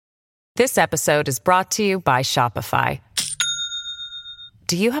This episode is brought to you by Shopify.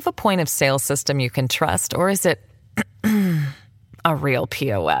 Do you have a point of sale system you can trust, or is it a real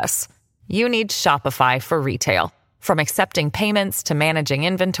POS? You need Shopify for retail. From accepting payments to managing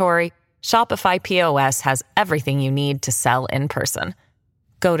inventory, Shopify POS has everything you need to sell in person.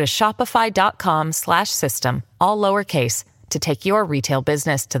 Go to shopify.com/system, all lowercase, to take your retail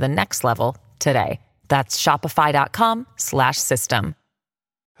business to the next level today. That's shopify.com/system.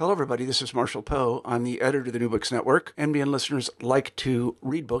 Hello, everybody. This is Marshall Poe. I'm the editor of the New Books Network. NBN listeners like to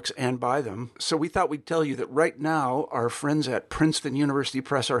read books and buy them. So we thought we'd tell you that right now, our friends at Princeton University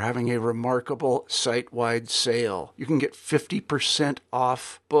Press are having a remarkable site-wide sale. You can get 50%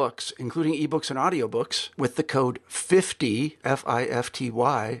 off books, including ebooks and audiobooks, with the code 50,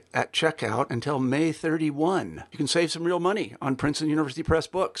 F-I-F-T-Y, at checkout until May 31. You can save some real money on Princeton University Press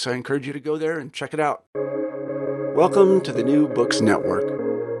books. I encourage you to go there and check it out. Welcome to the New Books Network.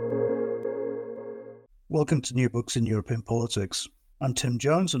 Welcome to New Books in European Politics. I'm Tim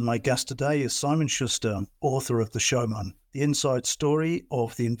Jones, and my guest today is Simon Shuster, author of The Showman, the inside story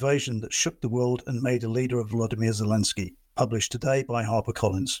of the invasion that shook the world and made a leader of Volodymyr Zelensky, published today by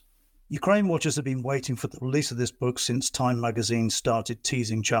HarperCollins. Ukraine watchers have been waiting for the release of this book since Time magazine started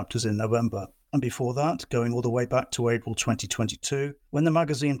teasing chapters in November. And before that, going all the way back to April 2022, when the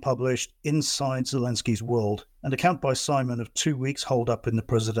magazine published Inside Zelensky's World, an account by Simon of 2 weeks holed up in the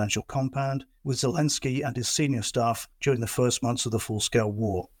presidential compound with Zelensky and his senior staff during the first months of the full-scale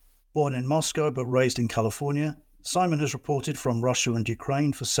war. Born in Moscow but raised in California, Simon has reported from Russia and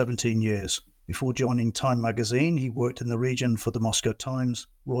Ukraine for 17 years. Before joining Time magazine, he worked in the region for the Moscow Times,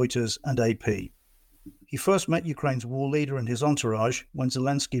 Reuters, and AP. He first met Ukraine's war leader and his entourage when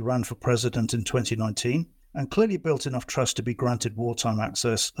Zelensky ran for president in 2019, and clearly built enough trust to be granted wartime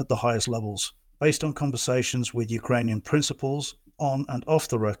access at the highest levels, based on conversations with Ukrainian principals on and off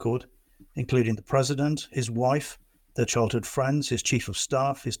the record, including the president, his wife, their childhood friends, his chief of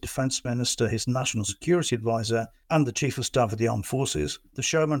staff, his defense minister, his national security advisor, and the chief of staff of the armed forces. The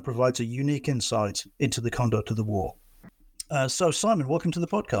Showman provides a unique insight into the conduct of the war. So Simon, welcome to the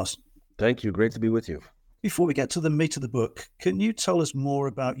podcast. Thank you. Great to be with you. Before we get to the meat of the book, can you tell us more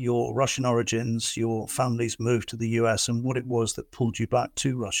about your Russian origins, your family's move to the US, and what it was that pulled you back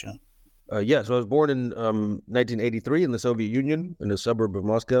to Russia? So I was born in 1983 in the Soviet Union, in a suburb of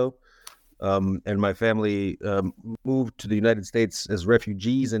Moscow. And my family moved to the United States as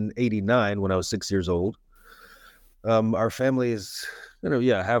refugees in 89 when I was 6 years old. Our family is,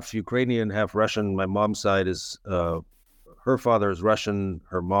 half Ukrainian, half Russian. My mom's side is, her father is Russian.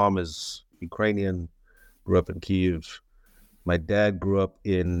 Her mom is Ukrainian, grew up in Kyiv. My dad grew up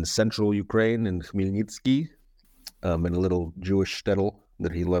in central Ukraine, in Khmelnytsky, in a little Jewish shtetl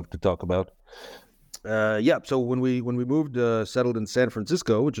that he loved to talk about. So when we moved, settled in San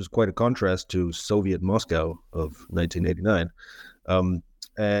Francisco, which is quite a contrast to Soviet Moscow of 1989,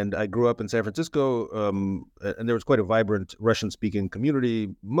 and I grew up in San Francisco, and there was quite a vibrant Russian-speaking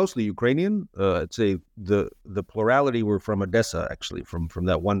community, mostly Ukrainian. I'd say the plurality were from Odessa, actually, from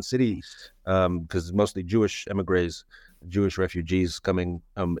that one city, because mostly Jewish emigres, Jewish refugees coming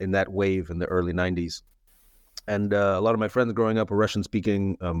in that wave in the early 90s. And a lot of my friends growing up were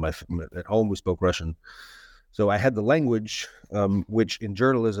Russian-speaking. At home, we spoke Russian. So I had the language, which in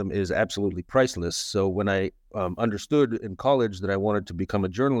journalism is absolutely priceless. So when I understood in college that I wanted to become a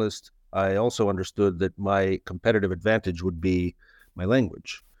journalist, I also understood that my competitive advantage would be my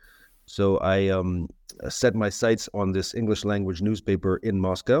language. So I set my sights on this English language newspaper in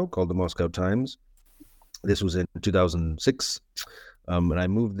Moscow called the Moscow Times. This was in 2006. And I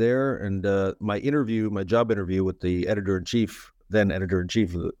moved there, and my job interview with the then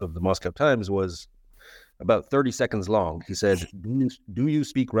editor-in-chief of the Moscow Times was about 30 seconds long. He said, do you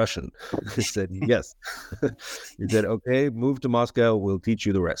speak Russian? I said, yes. He said, okay, move to Moscow. We'll teach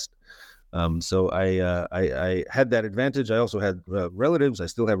you the rest. So I had that advantage. I also had relatives. I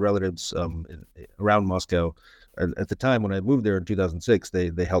still have relatives around Moscow. At the time when I moved there in 2006,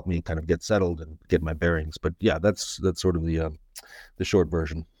 they helped me kind of get settled and get my bearings. But yeah, that's sort of the short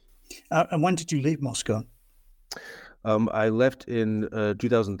version. And when did you leave Moscow? I left in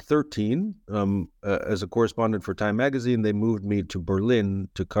 2013 as a correspondent for Time magazine. They moved me to Berlin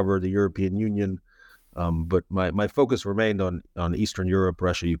to cover the European Union. But my focus remained on Eastern Europe,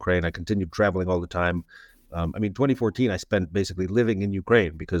 Russia, Ukraine. I continued traveling all the time. 2014, I spent basically living in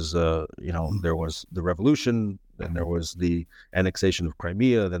Ukraine because, there was the revolution, then there was the annexation of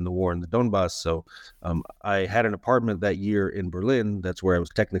Crimea, then the war in the Donbass. So I had an apartment that year in Berlin. That's where I was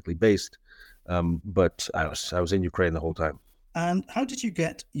technically based. But I was in Ukraine the whole time. And how did you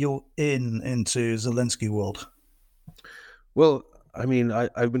get into Zelensky world? Well, I mean,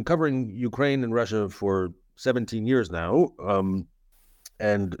 I've been covering Ukraine and Russia for 17 years now,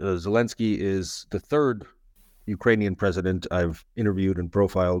 and Zelensky is the third Ukrainian president I've interviewed and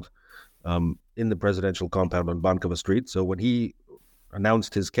profiled in the presidential compound on Bankova Street. So when he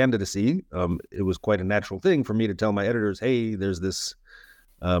announced his candidacy, it was quite a natural thing for me to tell my editors, hey, there's this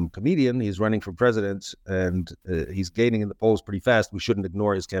comedian, he's running for president, and he's gaining in the polls pretty fast. We shouldn't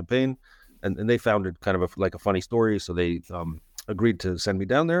ignore his campaign. And they found it kind of like a funny story, so they agreed to send me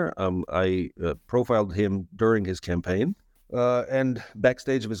down there. I profiled him during his campaign. And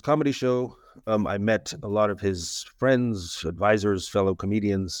backstage of his comedy show, I met a lot of his friends, advisors, fellow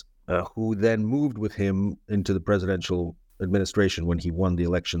comedians, who then moved with him into the presidential administration when he won the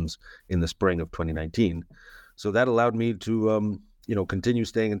elections in the spring of 2019. So that allowed me to, continue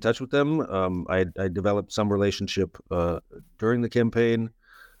staying in touch with them. I developed some relationship during the campaign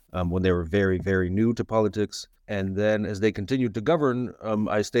when they were very, very new to politics. And then as they continued to govern,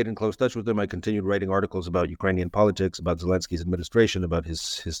 I stayed in close touch with them. I continued writing articles about Ukrainian politics, about Zelensky's administration, about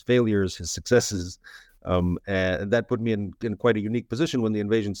his failures, his successes. And that put me in quite a unique position when the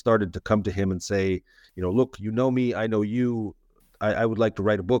invasion started, to come to him and say, look, you know me, I know you. I would like to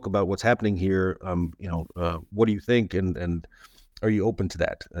write a book about what's happening here. What do you think? And are you open to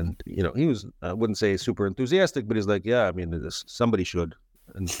that? And, he was, I wouldn't say super enthusiastic, but he's like, yeah, I mean, somebody should.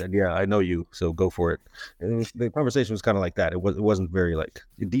 And said, yeah, I know you, so go for it. And the conversation was kind of like that. It wasn't very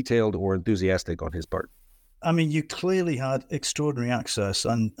detailed or enthusiastic on his part. I mean, you clearly had extraordinary access,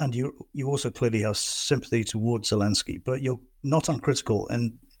 and you also clearly have sympathy towards Zelensky, but you're not uncritical.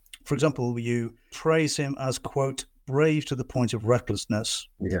 And for example, you praise him as, quote, brave to the point of recklessness.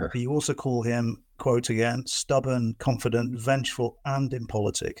 Yeah. But you also call him, quote again, stubborn, confident, vengeful, and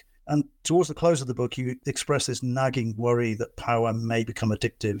impolitic. And towards the close of the book, you express this nagging worry that power may become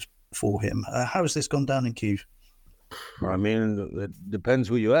addictive for him. How has this gone down in Kyiv? I mean, it depends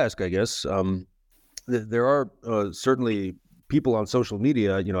who you ask, I guess. There are certainly people on social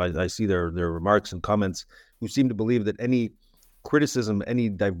media, I see their remarks and comments, who seem to believe that any criticism, any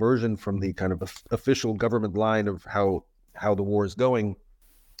diversion from the kind of official government line of how the war is going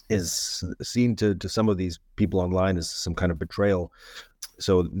is seen to some of these people online as some kind of betrayal.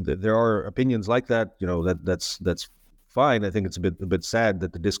 So there are opinions like that. That's fine. I think it's a bit sad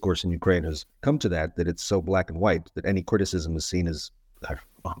that the discourse in Ukraine has come to that it's so black and white, that any criticism is seen as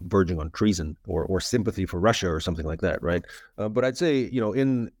verging on treason or sympathy for Russia or something like that, right? But I'd say,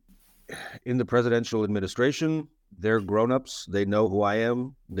 in the presidential administration, they're grown-ups. They know who I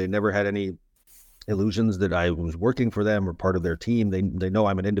am. They never had any illusions that I was working for them or part of their team. They know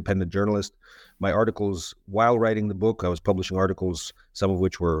I'm an independent journalist. My articles, while writing the book, I was publishing articles, some of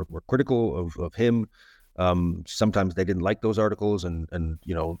which were critical of him. Sometimes they didn't like those articles, and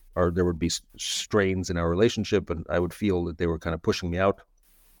there would be strains in our relationship, and I would feel that they were kind of pushing me out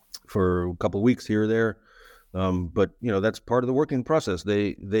for a couple of weeks here or there. But that's part of the working process.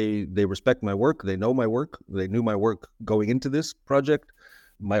 They respect my work. They know my work. They knew my work going into this project.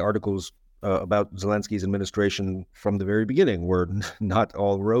 My articles about Zelensky's administration from the very beginning were not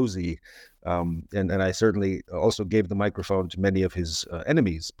all rosy. And I certainly also gave the microphone to many of his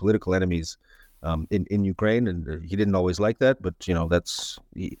enemies, political enemies, in Ukraine, and he didn't always like that. But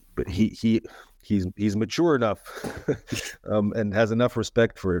he's mature enough and has enough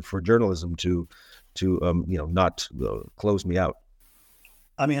respect for journalism to not close me out.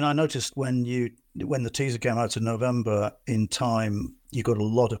 I mean, I noticed when the teaser came out in November, in Time, you got a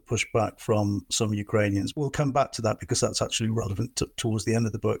lot of pushback from some Ukrainians. We'll come back to that because that's actually relevant towards the end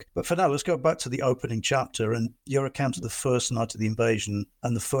of the book. But for now, let's go back to the opening chapter and your account of the first night of the invasion.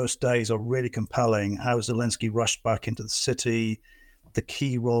 And the first days are really compelling. How Zelensky rushed back into the city, the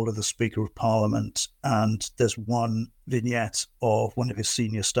key role of the Speaker of Parliament. And there's one vignette of one of his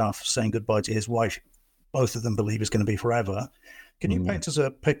senior staff saying goodbye to his wife. Both of them believe it's going to be forever. Can you paint us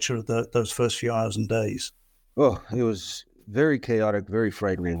a picture of those first few hours and days? Oh, it was very chaotic, very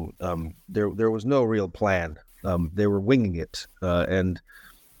frightening. There was no real plan. They were winging it. And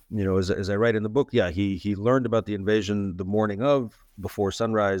as I write in the book, he learned about the invasion the morning of, before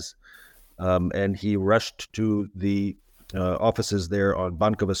sunrise, and he rushed to the offices there on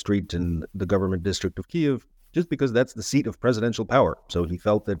Bankova Street in the government district of Kyiv, just because that's the seat of presidential power. So he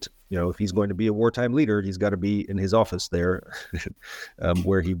felt that, if he's going to be a wartime leader, he's got to be in his office there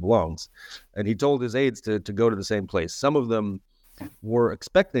where he belongs. And he told his aides to go to the same place. Some of them were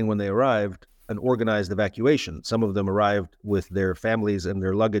expecting, when they arrived, an organized evacuation. Some of them arrived with their families and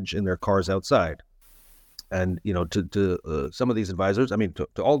their luggage in their cars outside. And, to some of these advisors, to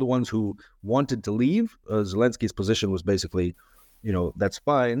all the ones who wanted to leave, Zelensky's position was basically, that's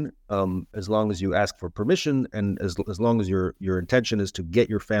fine, as long as you ask for permission and as long as your intention is to get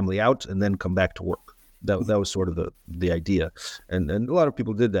your family out and then come back to work. That was sort of the idea. And a lot of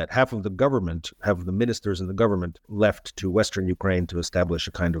people did that. Half of the ministers in the government left to Western Ukraine to establish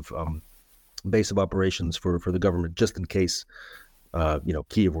a kind of base of operations for the government, just in case,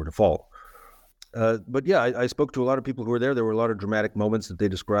 Kyiv were to fall. But yeah, I spoke to a lot of people who were there. There were a lot of dramatic moments that they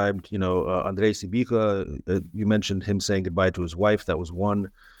described. Andrei Sibicha, you mentioned him saying goodbye to his wife. That was one.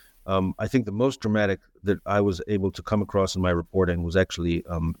 I think the most dramatic that I was able to come across in my reporting was actually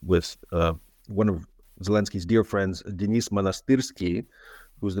with one of Zelensky's dear friends, Denis Monastyrsky,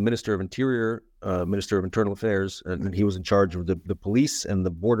 who was the Minister of Interior, Minister of Internal Affairs, and he was in charge of the police and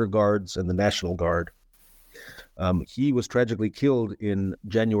the border guards and the National Guard. He was tragically killed in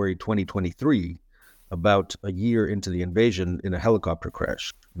January 2023, about a year into the invasion, in a helicopter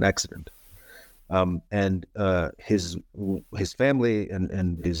crash, an accident. And his family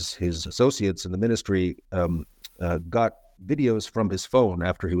and his associates in the ministry got videos from his phone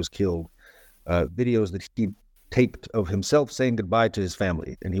after he was killed, videos that he taped of himself saying goodbye to his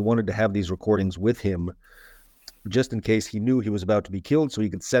family. And he wanted to have these recordings with him just in case he knew he was about to be killed, so he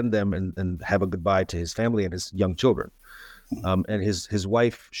could send them and have a goodbye to his family and his young children. And his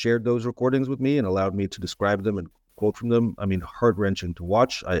wife shared those recordings with me and allowed me to describe them and quote from them. I mean, heart-wrenching to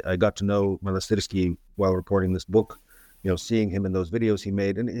watch. I got to know Monastyrsky while reporting this book, seeing him in those videos he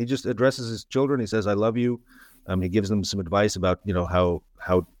made. And he just addresses his children. He says, "I love you." He gives them some advice about,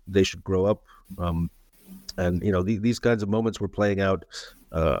 how they should grow up. And these kinds of moments were playing out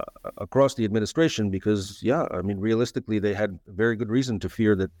across the administration because, realistically, they had very good reason to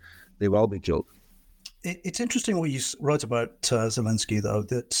fear that they will all be killed. It's interesting what you wrote about Zelensky, though,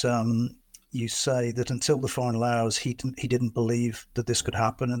 that you say that until the final hours, he didn't believe that this could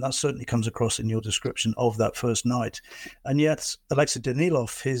happen, and that certainly comes across in your description of that first night. And yet, Alexei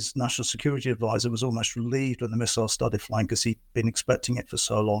Danilov, his national security advisor, was almost relieved when the missile started flying because he'd been expecting it for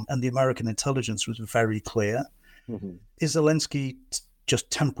so long, and the American intelligence was very clear. Mm-hmm. Is Zelensky just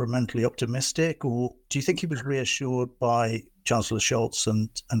temperamentally optimistic, or do you think he was reassured by Chancellor Scholz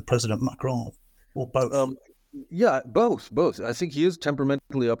and President Macron, or both? Yeah, both. I think he is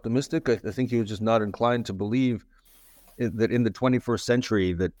temperamentally optimistic. I think he was just not inclined to believe that in the 21st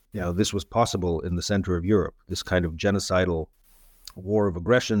century that this was possible in the center of Europe, this kind of genocidal war of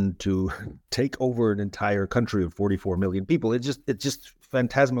aggression to take over an entire country of 44 million people. It's just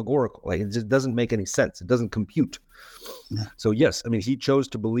phantasmagorical. Like, it just doesn't make any sense. It doesn't compute. Yeah. So yes, he chose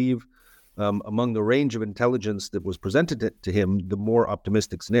to believe among the range of intelligence that was presented to him, the more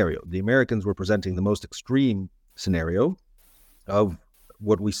optimistic scenario. The Americans were presenting the most extreme scenario of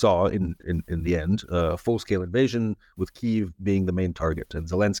what we saw in the end, a full-scale invasion with Kyiv being the main target and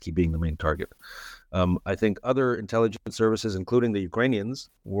Zelensky being the main target. I think other intelligence services, including the Ukrainians,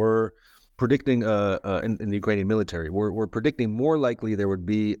 were predicting, in the Ukrainian military, were predicting more likely there would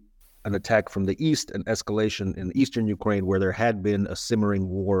be an attack from the east, an escalation in eastern Ukraine, where there had been a simmering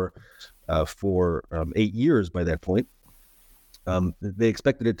war for 8 years by that point. They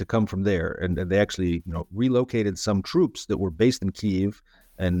expected it to come from there, and they actually relocated some troops that were based in Kyiv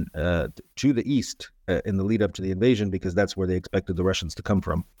and to the east in the lead up to the invasion, because that's where they expected the Russians to come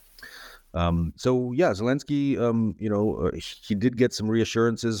from. So yeah, Zelensky, he did get some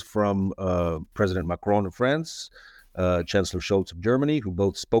reassurances from President Macron of France, Chancellor Scholz of Germany, who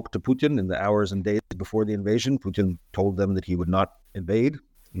both spoke to Putin in the hours and days before the invasion. Putin told them that he would not invade.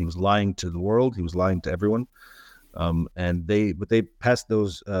 He was lying to the world. He was lying to everyone. But they passed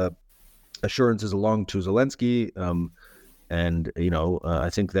those assurances along to Zelensky. I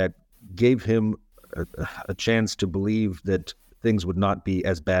think that gave him a chance to believe that things would not be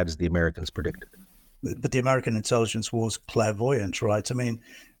as bad as the Americans predicted. But the American intelligence was clairvoyant, right?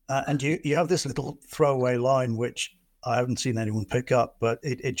 And you have this little throwaway line, which I haven't seen anyone pick up, but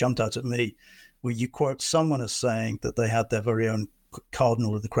it jumped out at me, where you quote someone as saying that they had their very own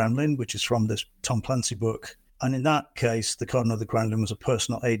Cardinal of the Kremlin, which is from this Tom Clancy book. And in that case, the Cardinal of the Kremlin was a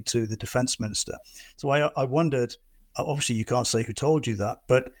personal aide to the defense minister. So I wondered, obviously you can't say who told you that,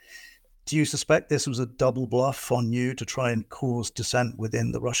 but do you suspect this was a double bluff on you to try and cause dissent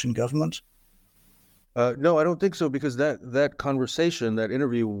within the Russian government? No, I don't think so, because that conversation, that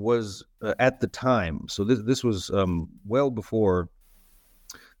interview was at the time. So this was well before,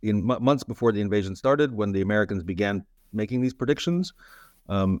 months before the invasion started, when the Americans began making these predictions.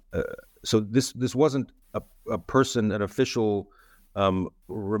 So this wasn't a person, an official,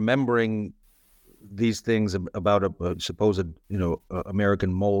 remembering these things about a supposed,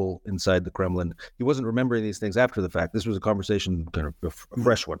 American mole inside the Kremlin. He wasn't remembering these things after the fact. This was a conversation, kind of a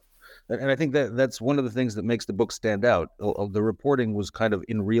fresh one. And I think that that's one of the things that makes the book stand out. The reporting was kind of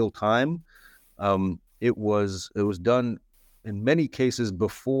in real time. It was done in many cases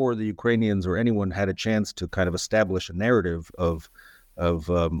before the Ukrainians or anyone had a chance to kind of establish a narrative of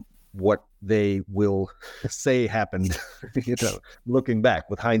what they will say happened, looking back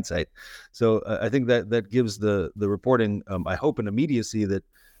with hindsight. So I think that gives the reporting, I hope, an immediacy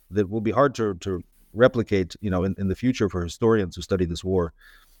that will be hard to replicate, in the future for historians who study this war.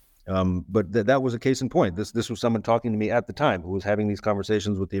 But that was a case in point. This was someone talking to me at the time who was having these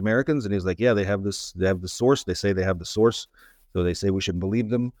conversations with the Americans, and he's like, yeah, they have the source. They say they have the source. So they say we should believe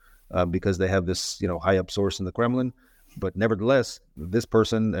them because they have this, high up source in the Kremlin. But nevertheless, this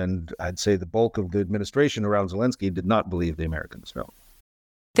person, and I'd say the bulk of the administration around Zelensky, did not believe the Americans. No.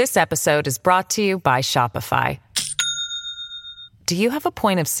 This episode is brought to you by Shopify. Do you have a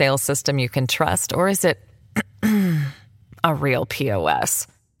point of sale system you can trust, or is it a real POS?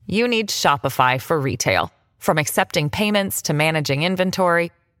 You need Shopify for retail. From accepting payments to managing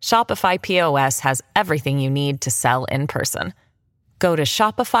inventory, Shopify POS has everything you need to sell in person. Go to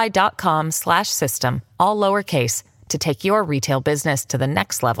shopify.com/system, all lowercase, to take your retail business to the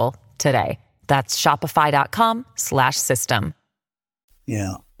next level today. That's shopify.com/system.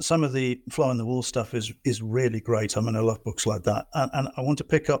 Yeah, some of the fly in the wall stuff is really great. I mean, I love books like that. And I want to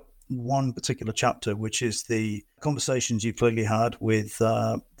pick up one particular chapter, which is the conversations you clearly had with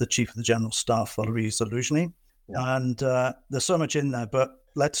the Chief of the General Staff, Volodymyr Zelensky. Yeah. And there's so much in there, but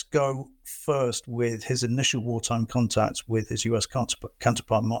let's go first with his initial wartime contacts with his U.S.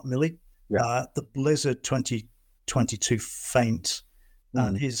 counterpart, Mark Milley. Yeah. The Blizzard 2022 feint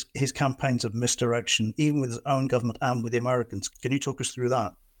and his campaigns of misdirection, even with his own government and with the Americans. Can you talk us through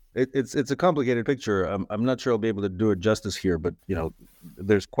that? It's a complicated picture. I'm not sure I'll be able to do it justice here, but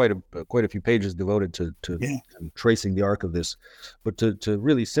there's quite a few pages devoted to tracing the arc of this. But to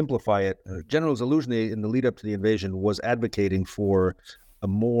really simplify it, General Zelensky, in the lead up to the invasion, was advocating for a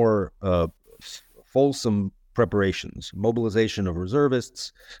more fulsome preparations, mobilization of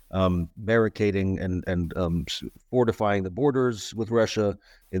reservists, barricading and fortifying the borders with Russia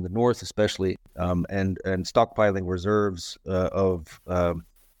in the north, especially, and stockpiling reserves of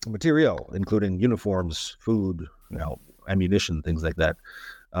material, including uniforms, food, ammunition, things like that.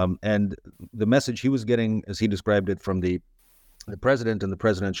 And the message he was getting, as he described it, from the president and the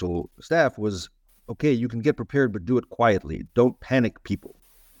presidential staff was, okay, you can get prepared, but do it quietly. Don't panic people.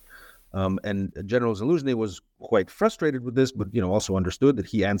 And General Zelensky was quite frustrated with this, but also understood that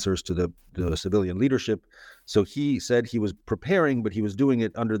he answers to the civilian leadership. So he said he was preparing, but he was doing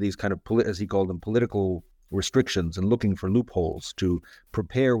it under these kind of, as he called them, political restrictions and looking for loopholes to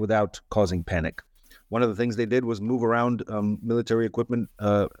prepare without causing panic. One of the things they did was move around military equipment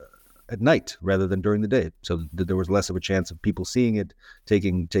at night rather than during the day, so that there was less of a chance of people seeing it,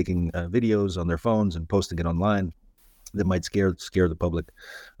 taking videos on their phones and posting it online that might scare the public.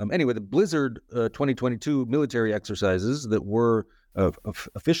 Anyway, the Blizzard 2022 military exercises that were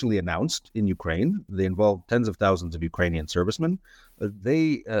officially announced in Ukraine, they involved tens of thousands of Ukrainian servicemen.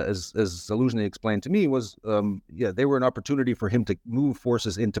 They, as Zelensky explained to me, was they were an opportunity for him to move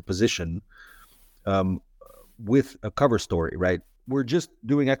forces into position with a cover story, right? We're just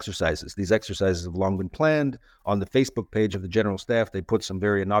doing exercises. These exercises have long been planned. On the Facebook page of the General Staff, they put some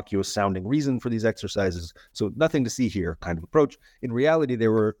very innocuous sounding reason for these exercises. So nothing to see here kind of approach. In reality, they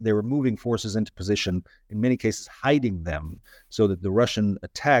were moving forces into position, in many cases hiding them, so that the Russian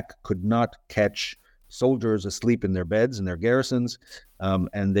attack could not catch soldiers asleep in their beds in their garrisons,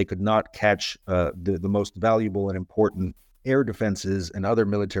 and they could not catch the most valuable and important air defenses and other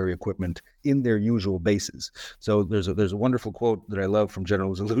military equipment in their usual bases. So there's a wonderful quote that I love from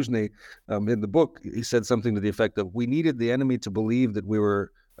General Zelensky in the book. He said something to the effect of, "We needed the enemy to believe that we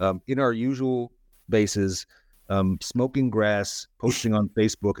were in our usual bases, smoking grass, posting on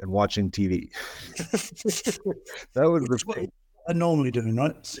Facebook, and watching TV." That was what I normally do,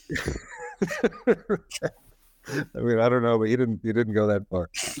 right? I mean, I don't know, but he didn't go that far.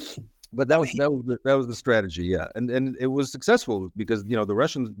 But that was the strategy, yeah, and it was successful because the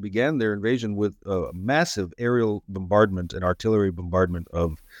Russians began their invasion with a massive aerial bombardment and artillery bombardment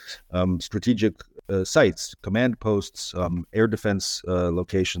of strategic sites, command posts, air defense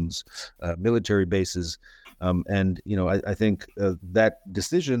locations, military bases, and I think that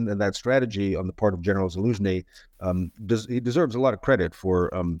decision and that strategy on the part of General Zelensky, he deserves a lot of credit for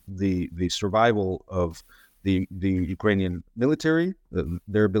the survival of the Ukrainian military,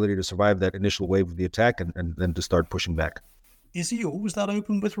 their ability to survive that initial wave of the attack and then to start pushing back. Is he always that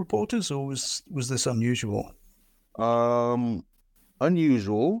open with reporters, or was this unusual?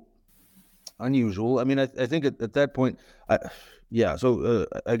 Unusual. unusual. I mean, I think at that point, So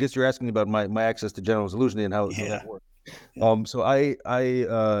I guess you're asking about my access to General Zelensky and how that worked. Yeah. So I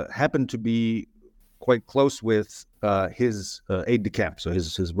happened to be quite close with his aide de camp, so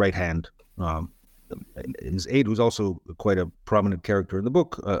his right hand. His aide was also quite a prominent character in the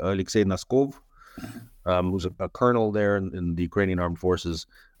book, Alexei Noskov, who's a colonel there in the Ukrainian armed forces.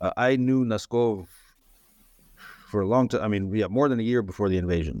 I knew Noskov for a long time. I mean, more than a year before the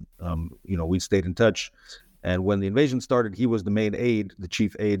invasion. We stayed in touch. And when the invasion started, he was the main aide, the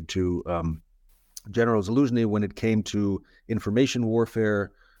chief aide to General Zelensky when it came to information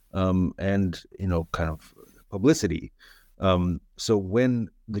warfare and, kind of publicity. So when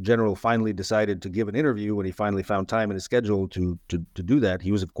the general finally decided to give an interview, when he finally found time in his schedule to do that,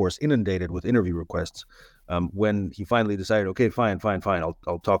 he was, of course, inundated with interview requests. When he finally decided, okay, fine,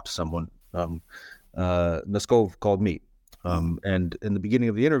 I'll talk to someone, Noskov called me. And in the beginning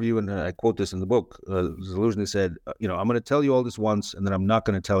of the interview, and I quote this in the book, Zelensky said, I'm going to tell you all this once, and then I'm not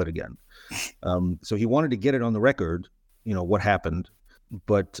going to tell it again. So he wanted to get it on the record, what happened.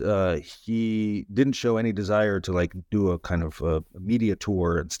 But he didn't show any desire to do a kind of a media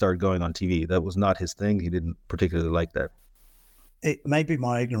tour and start going on TV. That was not his thing. He didn't particularly like that. It may be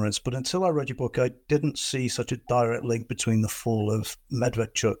my ignorance, but until I read your book, I didn't see such a direct link between the fall of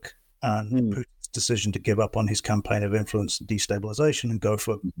Medvedchuk and Putin's decision to give up on his campaign of influence and destabilization and go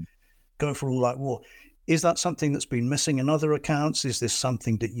for all-out war. Is that something that's been missing in other accounts? Is this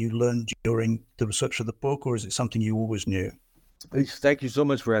something that you learned during the research of the book, or is it something you always knew? Thank you so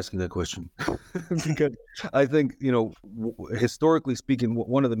much for asking that question. Because I think, historically speaking,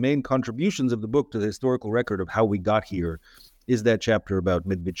 one of the main contributions of the book to the historical record of how we got here is that chapter about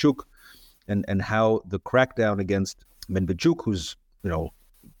Medvedchuk and how the crackdown against Medvedchuk, who's,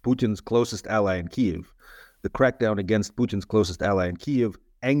 Putin's closest ally in Kyiv, the crackdown against Putin's closest ally in Kyiv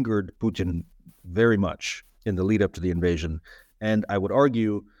angered Putin very much in the lead up to the invasion. And I would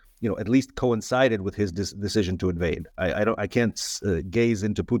argue, at least coincided with his decision to invade. I can't gaze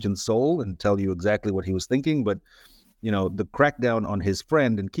into Putin's soul and tell you exactly what he was thinking, but the crackdown on his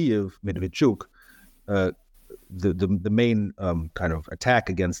friend in Kyiv, Medvedchuk, the main kind of attack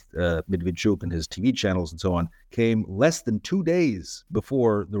against Medvedchuk and his TV channels and so on came less than 2 days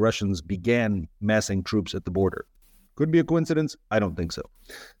before the Russians began massing troops at the border. Could be a coincidence. I don't think so.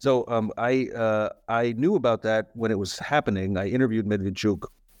 So I knew about that when it was happening. I interviewed Medvedchuk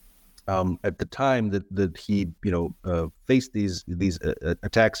at the time that he, faced these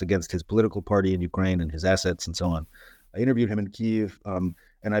attacks against his political party in Ukraine and his assets and so on. I interviewed him in Kyiv,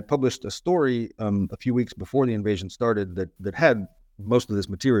 and I published a story a few weeks before the invasion started that had most of this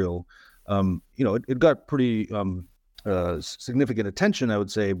material. It got pretty significant attention, I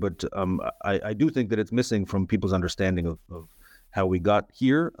would say, but I do think that it's missing from people's understanding of how we got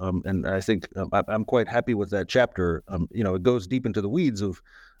here, and I think I'm quite happy with that chapter. It goes deep into the weeds of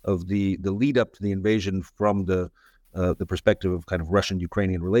the lead up to the invasion from the perspective of kind of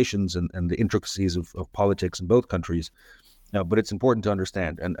Russian-Ukrainian relations and the intricacies of politics in both countries. But it's important to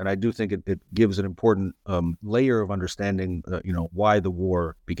understand, and I do think it gives an important layer of understanding, why the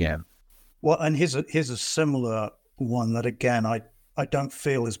war began. Well, and here's a similar one that, again, I don't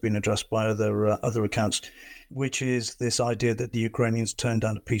feel has been addressed by other accounts, which is this idea that the Ukrainians turned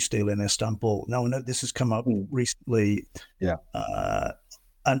down a peace deal in Istanbul. Now, I know this has come up recently. Yeah.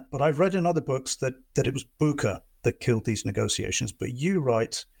 But I've read in other books that it was Bucha that killed these negotiations. But you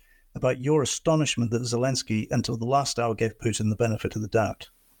write about your astonishment that Zelensky, until the last hour, gave Putin the benefit of the doubt.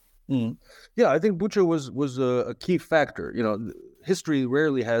 Yeah, I think Bucha was a key factor. History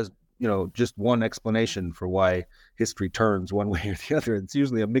rarely has, just one explanation for why history turns one way or the other. It's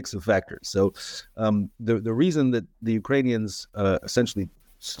usually a mix of factors. So the reason that the Ukrainians essentially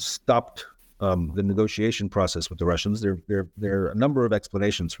stopped the negotiation process with the Russians, there are a number of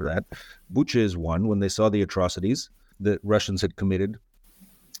explanations for that. Bucha is one. When they saw the atrocities that Russians had committed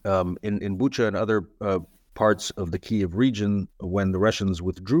in Bucha and other parts of the Kyiv region, when the Russians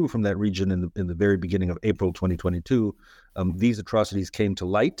withdrew from that region in the very beginning of April 2022, these atrocities came to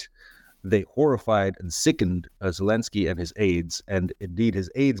light. They horrified and sickened Zelensky and his aides, and indeed his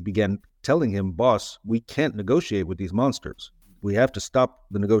aides began telling him, "Boss, we can't negotiate with these monsters. We have to stop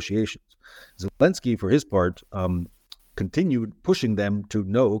the negotiations." Zelensky, for his part, continued pushing them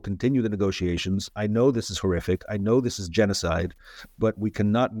to continue the negotiations. I know this is horrific. I know this is genocide, but we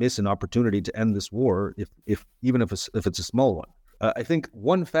cannot miss an opportunity to end this war, even if it's a small one. I think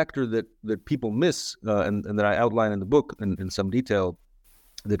one factor that people miss, and that I outline in the book in some detail,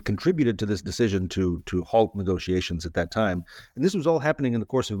 that contributed to this decision to halt negotiations at that time. And this was all happening in the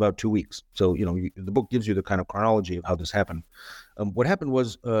course of about 2 weeks. So, the book gives you the kind of chronology of how this happened. What happened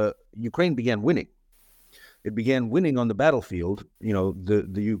was Ukraine began winning. It began winning on the battlefield.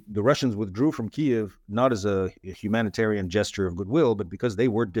 The Russians withdrew from Kiev not as a humanitarian gesture of goodwill, but because they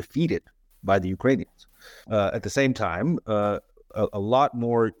were defeated by the Ukrainians. At the same time, a lot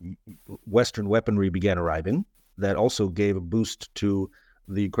more Western weaponry began arriving. That also gave a boost to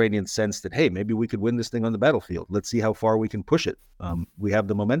the Ukrainian sense that, hey, maybe we could win this thing on the battlefield. Let's see how far we can push it. We have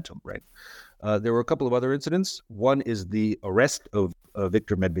the momentum, right? There were a couple of other incidents. One is the arrest of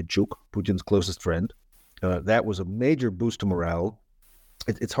Viktor Medvedchuk, Putin's closest friend. That was a major boost to morale.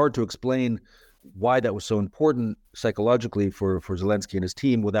 It's hard to explain why that was so important psychologically for Zelensky and his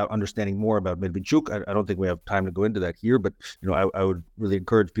team without understanding more about Medvedchuk. I don't think we have time to go into that here, but I would really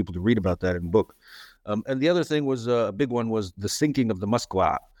encourage people to read about that in the book. And the other thing was a big one was the sinking of the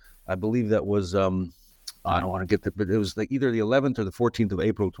Moskva. I believe that was, I don't want to get that, but it was either the 11th or the 14th of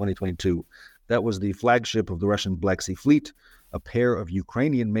April, 2022. That was the flagship of the Russian Black Sea Fleet. A pair of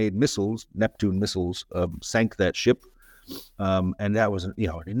Ukrainian-made missiles, Neptune missiles, sank that ship. And that was an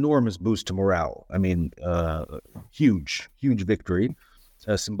enormous boost to morale. I mean, huge victory.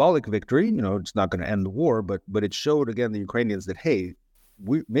 A symbolic victory. It's not going to end the war, but it showed again the Ukrainians that, hey,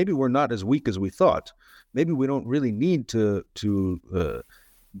 maybe we're not as weak as we thought. Maybe we don't really need to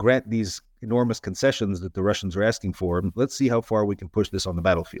grant these enormous concessions that the Russians are asking for. Let's see how far we can push this on the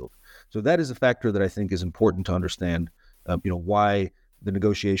battlefield. So that is a factor that I think is important to understand. Why the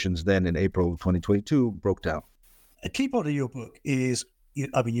negotiations then in April of 2022 broke down. A key part of your book is,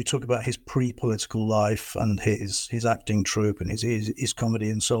 you talk about his pre-political life and his acting troupe and his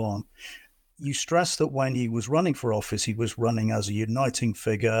comedy and so on. You stress that when he was running for office, he was running as a uniting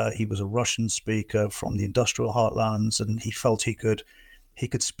figure. He was a Russian speaker from the industrial heartlands, and he felt he could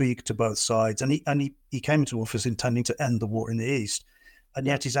speak to both sides. And he came into office intending to end the war in the East, and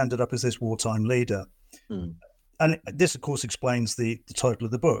yet he's ended up as this wartime leader. Mm. And this, of course, explains the title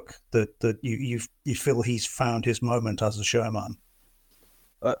of the book, that you feel he's found his moment as a showman.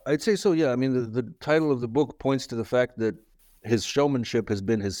 I'd say so, yeah. I mean, the title of the book points to the fact that his showmanship has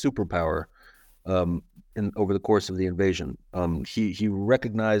been his superpower over the course of the invasion. He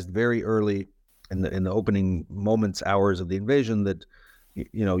recognized very early in the opening moments, hours of the invasion that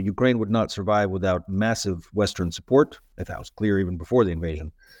Ukraine would not survive without massive Western support. That was clear even before the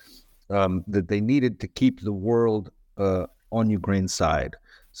invasion. That they needed to keep the world on Ukraine's side.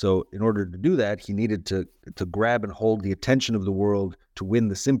 So in order to do that, he needed to grab and hold the attention of the world, to win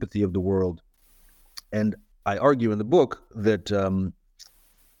the sympathy of the world. And I argue in the book that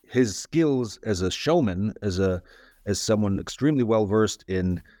his skills as a showman, as someone extremely well versed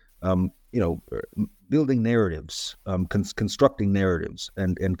in building narratives, constructing narratives,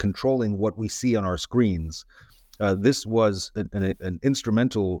 and controlling what we see on our screens. This was an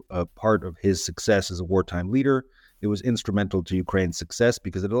instrumental part of his success as a wartime leader. It was instrumental to Ukraine's success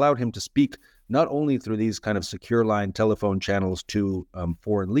because it allowed him to speak not only through these kind of secure line telephone channels to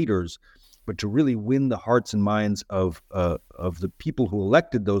foreign leaders, but to really win the hearts and minds of the people who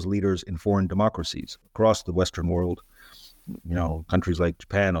elected those leaders in foreign democracies across the Western world. Countries like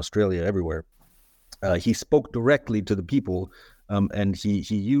Japan, Australia, everywhere. He spoke directly to the people, and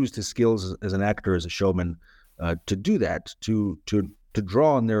he used his skills as an actor, as a showman, to do that, to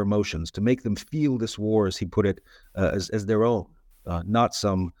draw on their emotions, to make them feel this war, as he put it, as their own, not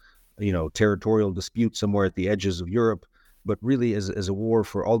some territorial dispute somewhere at the edges of Europe, but really as a war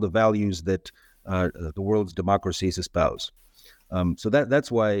for all the values that the world's democracies espouse. So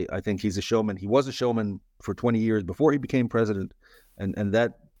that's why I think he's a showman. He was a showman for 20 years before he became president, and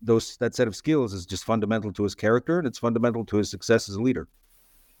that set of skills is just fundamental to his character, and it's fundamental to his success as a leader.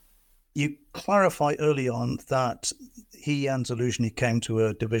 You clarify early on that he and Zelensky came to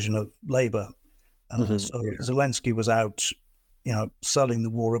a division of labor. So Zelensky was out, selling the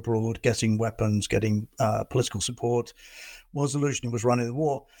war abroad, getting weapons, getting political support, while Zelensky was running the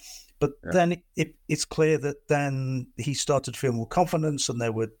war. But then it's clear that then he started to feel more confidence and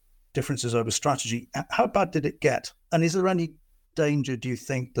there were differences over strategy. How bad did it get? And is there any danger, do you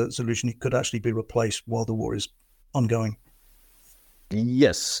think, that Zelensky could actually be replaced while the war is ongoing?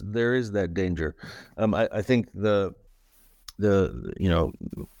 Yes, there is that danger. I think I don't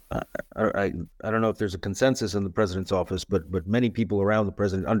know if there's a consensus in the president's office, but many people around the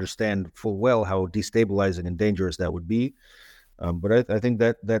president understand full well how destabilizing and dangerous that would be. But I think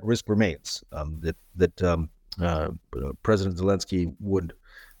that risk remains, that President Zelensky would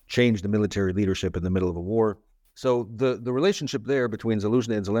change the military leadership in the middle of a war. So the relationship there between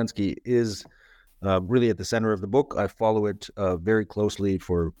Zelensky and Zelensky is really at the center of the book. I follow it very closely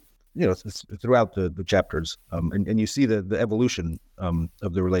for, throughout the chapters. And you see the evolution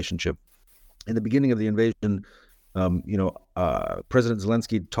of the relationship. In the beginning of the invasion, President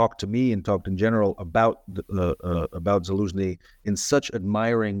Zelensky talked to me and talked in general about Zelensky in such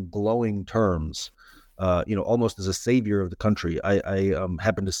admiring, glowing terms, almost as a savior of the country. I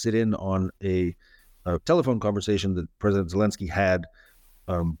happened to sit in on a telephone conversation that President Zelensky had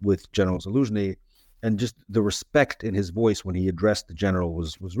with General Zelensky, and just the respect in his voice when he addressed the general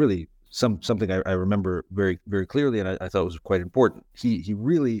was really something I remember very, very clearly, and I thought was quite important. He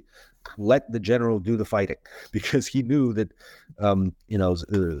really let the general do the fighting, because he knew that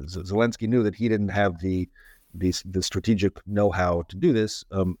Zelensky knew that he didn't have the strategic know-how to do this,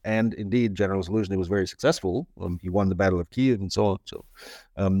 and indeed General Zelensky was very successful. He won the Battle of Kiev and so on. So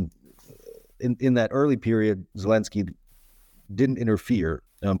in that early period, Zelensky didn't interfere.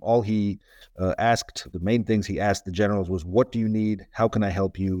 All he asked, the main things he asked the generals was, what do you need? How can I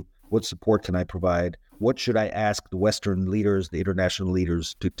help you? What support can I provide? What should I ask the Western leaders, the international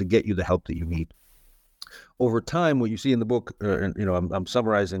leaders, to get you the help that you need? Over time, what you see in the book, I'm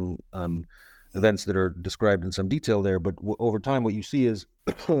summarizing events that are described in some detail there, but over time, what you see is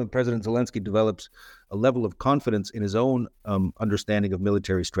President Zelensky develops a level of confidence in his own understanding of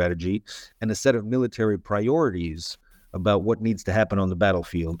military strategy and a set of military priorities about what needs to happen on the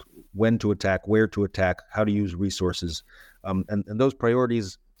battlefield, when to attack, where to attack, how to use resources. And those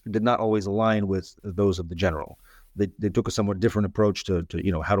priorities did not always align with those of the general. They took a somewhat different approach to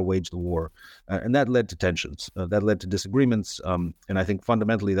how to wage the war, and that led to tensions. That led to disagreements, and I think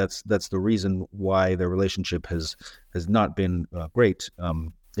fundamentally that's the reason why their relationship has not been great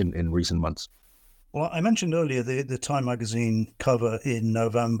in recent months. Well, I mentioned earlier the Time magazine cover in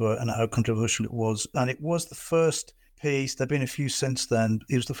November and how controversial it was, and it was the first piece. There've been a few since then.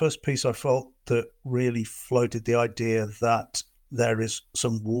 It was the first piece I felt that really floated the idea that there is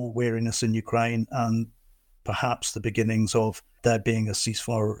some war weariness in Ukraine and perhaps the beginnings of there being a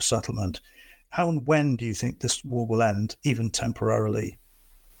ceasefire or a settlement. How and when do you think this war will end, even temporarily?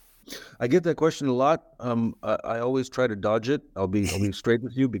 I get that question a lot. I always try to dodge it. I'll be straight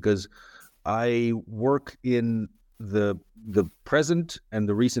with you, because I work in the present and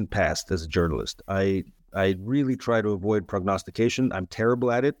the recent past as a journalist. I really try to avoid prognostication. I'm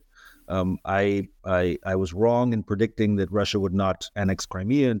terrible at it. I was wrong in predicting that Russia would not annex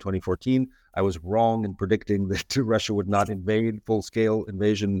Crimea in 2014. I was wrong in predicting that Russia would not invade, full-scale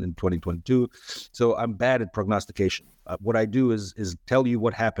invasion in 2022. So I'm bad at prognostication. What I do is tell you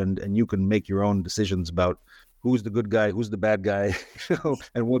what happened, and you can make your own decisions about who's the good guy, who's the bad guy,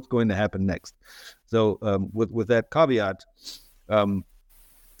 and what's going to happen next. So with that caveat,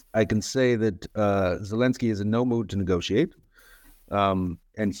 I can say that Zelensky is in no mood to negotiate.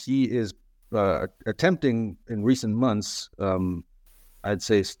 And he is attempting in recent months, I'd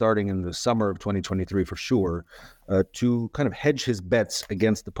say starting in the summer of 2023 for sure, to kind of hedge his bets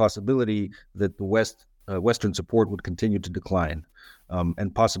against the possibility that the Western support would continue to decline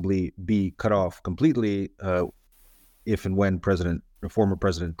and possibly be cut off completely if and when former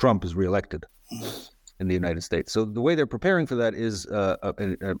President Trump is reelected in the United States. So the way they're preparing for that is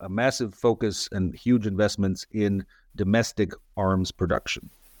a massive focus and huge investments in domestic arms production.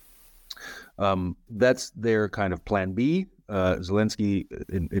 That's their kind of plan B. Zelensky,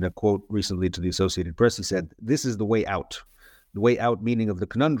 in a quote recently to the Associated Press, he said, "This is the way out." The way out meaning of the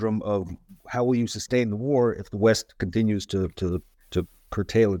conundrum of how will you sustain the war if the West continues to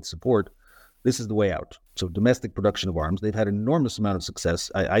curtail its support. This is the way out. So domestic production of arms. They've had an enormous amount of success,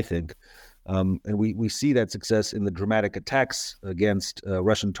 I think. And we see that success in the dramatic attacks against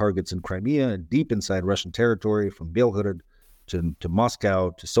Russian targets in Crimea and deep inside Russian territory, from Belgorod to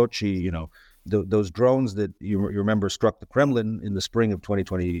Moscow to Sochi. Those drones that you remember struck the Kremlin in the spring of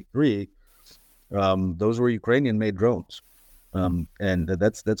 2023. Those were Ukrainian-made drones, and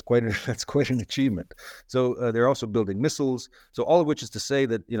that's quite an achievement. So they're also building missiles. So all of which is to say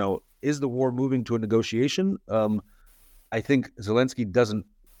that is the war moving to a negotiation? I think Zelensky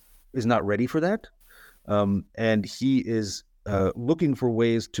is not ready for that. And he is looking for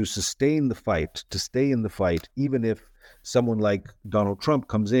ways to sustain the fight, to stay in the fight, even if someone like Donald Trump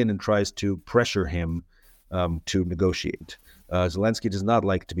comes in and tries to pressure him to negotiate. Zelensky does not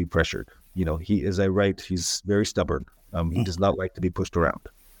like to be pressured. He, as I write, he's very stubborn. He does not like to be pushed around.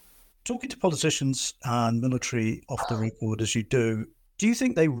 Talking to politicians and military off the record as you do you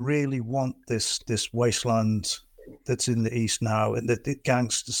think they really want this wasteland that's in the East now, and the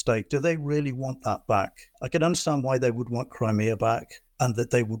gangster state? Do they really want that back? I can understand why they would want Crimea back, and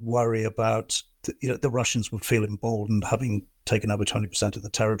that they would worry about, the Russians would feel emboldened having taken over 20% of the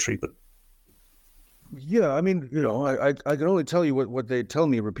territory. But Yeah, I mean, I can only tell you what they tell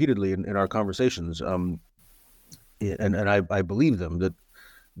me repeatedly in our conversations, and I believe them, that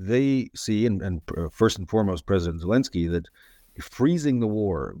they see, and first and foremost, President Zelensky, that freezing the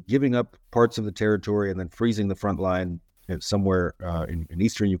war, giving up parts of the territory, and then freezing the front line somewhere in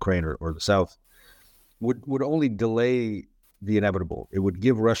eastern Ukraine or the south would only delay the inevitable. It would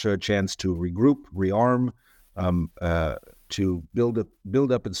give Russia a chance to regroup, rearm, to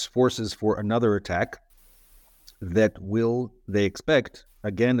build up its forces for another attack that will, they expect,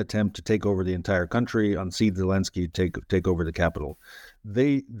 again attempt to take over the entire country, unseat Zelensky, take over the capital.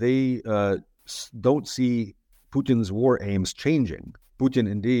 They don't see Putin's war aims changing. Putin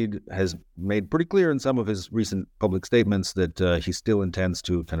indeed has made pretty clear in some of his recent public statements that he still intends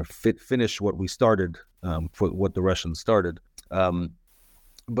to kind of finish what we started, for what the Russians started.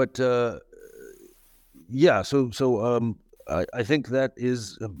 But I think that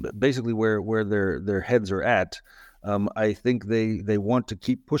is basically where their heads are at. I think they want to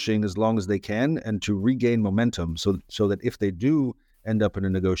keep pushing as long as they can and to regain momentum, so that if they do end up in a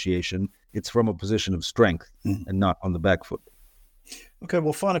negotiation, it's from a position of strength and not on the back foot. Okay,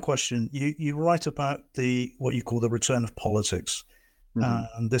 well, final question. You write about what you call the return of politics.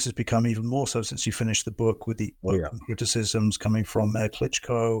 And this has become even more so since you finished the book, with the criticisms coming from Mayor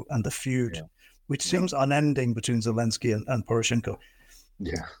Klitschko and the feud, which seems unending between Zelensky and Poroshenko.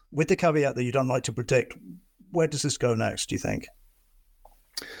 Yeah. With the caveat that you don't like to predict, where does this go next, do you think?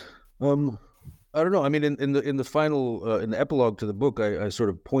 I don't know. I mean, in the final in the epilogue to the book, I sort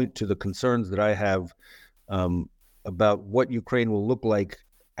of point to the concerns that I have about what Ukraine will look like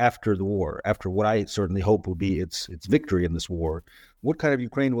after the war, after what I certainly hope will be its victory in this war. What kind of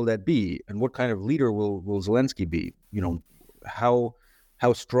Ukraine will that be, and what kind of leader will Zelensky be? How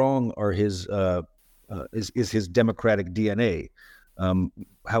strong are is his democratic DNA?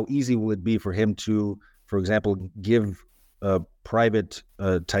 How easy will it be for him to, for example, give private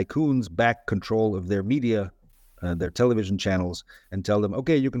tycoons back control of their media, their television channels, and tell them,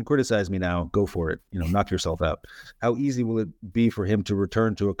 okay, you can criticize me now, go for it, knock yourself out? How easy will it be for him to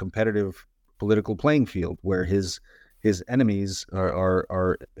return to a competitive political playing field where his enemies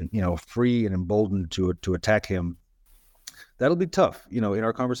are free and emboldened to attack him? That'll be tough. In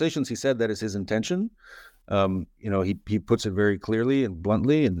our conversations, he said that is his intention. He puts it very clearly and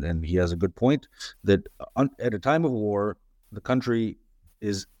bluntly, and he has a good point, that at a time of war, the country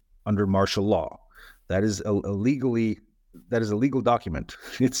is under martial law. That is a legal document.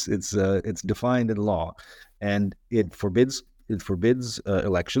 It's defined in law, and it forbids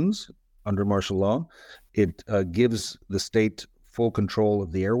elections under martial law. It gives the state full control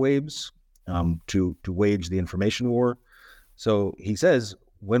of the airwaves to wage the information war. So he says,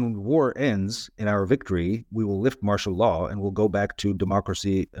 when war ends in our victory, we will lift martial law and we'll go back to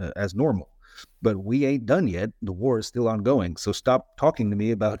democracy as normal. But we ain't done yet. The war is still ongoing. So stop talking to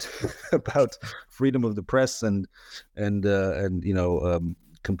me about freedom of the press and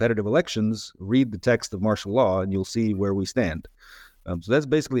competitive elections. Read the text of martial law, and you'll see where we stand. So that's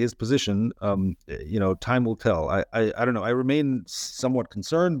basically his position. Time will tell. I don't know. I remain somewhat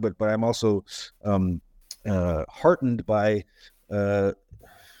concerned, but I'm also heartened by, for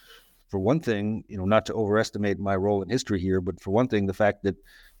one thing, not to overestimate my role in history here, but for one thing, the fact that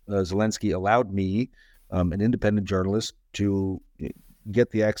Zelensky allowed me, an independent journalist, to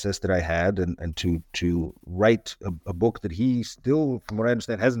get the access that I had and to write a book that he still, from what I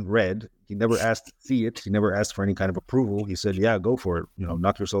understand, hasn't read. He never asked to see it. He never asked for any kind of approval. He said, yeah, go for it,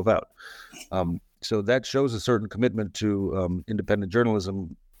 knock yourself out. So that shows a certain commitment to independent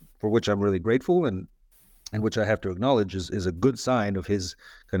journalism, for which I'm really grateful, and which I have to acknowledge is a good sign of his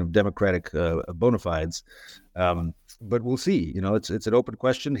kind of democratic bona fides. But we'll see. It's an open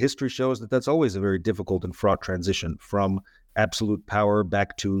question. History shows that that's always a very difficult and fraught transition from absolute power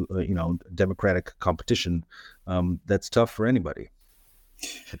back to democratic competition. That's tough for anybody.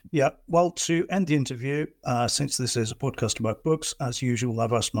 Yeah. Well, to end the interview, since this is a podcast about books, as usual,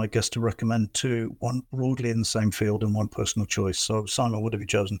 I've asked my guests to recommend two, one broadly in the same field and one personal choice. So, Simon, what have you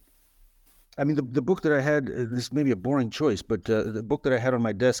chosen? I mean, the book that I had, this may be a boring choice, but the book that I had on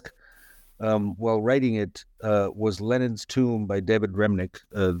my desk while writing it was Lenin's Tomb by David Remnick,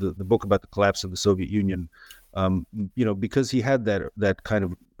 the book about the collapse of the Soviet Union. Because he had that kind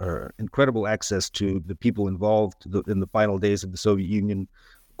of incredible access to the people involved in the final days of the Soviet Union,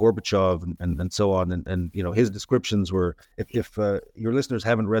 Gorbachev and so on. And his descriptions were, if your listeners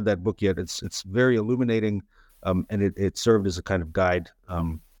haven't read that book yet, it's very illuminating, and it served as a kind of guide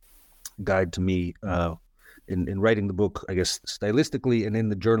to me in writing the book, I guess, stylistically and in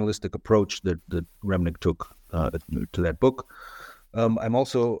the journalistic approach that Remnick took to that book. I'm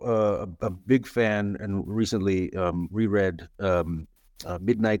also a big fan and recently reread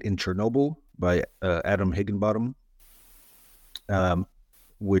Midnight in Chernobyl by Adam Higginbottom,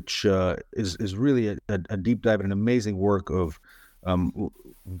 which is really a deep dive and an amazing work of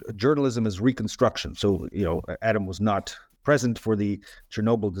journalism as reconstruction. So, Adam was not present for the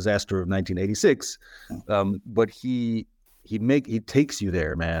Chernobyl disaster of 1986, but he takes you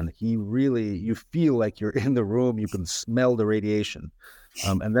there, man. You feel like you're in the room. You can smell the radiation.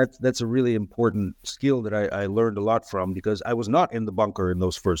 And that's a really important skill that I learned a lot from, because I was not in the bunker in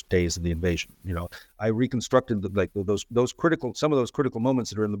those first days of the invasion. I reconstructed those critical moments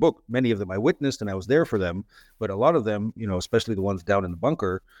that are in the book. Many of them I witnessed and I was there for them, but a lot of them, especially the ones down in the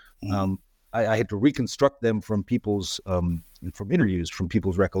bunker, I had to reconstruct them from people's from interviews, from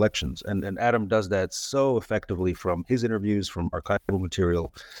people's recollections, and Adam does that so effectively from his interviews, from archival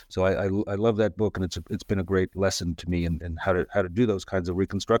material. So I love that book, and it's been a great lesson to me in how to do those kinds of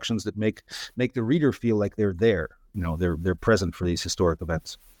reconstructions that make the reader feel like they're there. They're present for these historic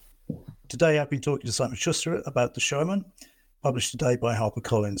events. Today I've been talking to Simon Shuster about The Showman, published today by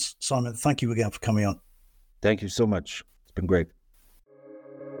HarperCollins. Simon, thank you again for coming on. Thank you so much. It's been great.